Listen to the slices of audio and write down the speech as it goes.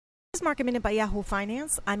is Market Minute by Yahoo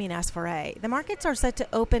Finance. I'm Ines Ferre. The markets are set to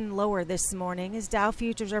open lower this morning as Dow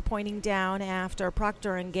futures are pointing down after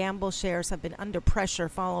Procter & Gamble shares have been under pressure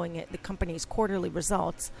following the company's quarterly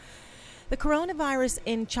results. The coronavirus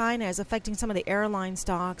in China is affecting some of the airline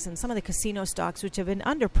stocks and some of the casino stocks, which have been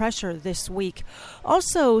under pressure this week.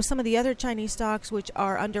 Also, some of the other Chinese stocks which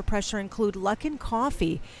are under pressure include Luckin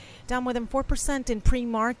Coffee, down more than 4% in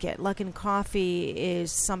pre-market. Luckin Coffee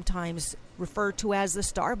is sometimes referred to as the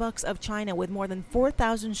Starbucks of China, with more than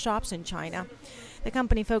 4,000 shops in China. The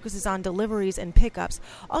company focuses on deliveries and pickups.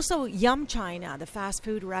 Also, Yum China, the fast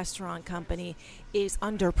food restaurant company, is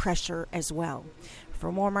under pressure as well.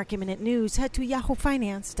 For more Market Minute news, head to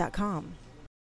yahoofinance.com.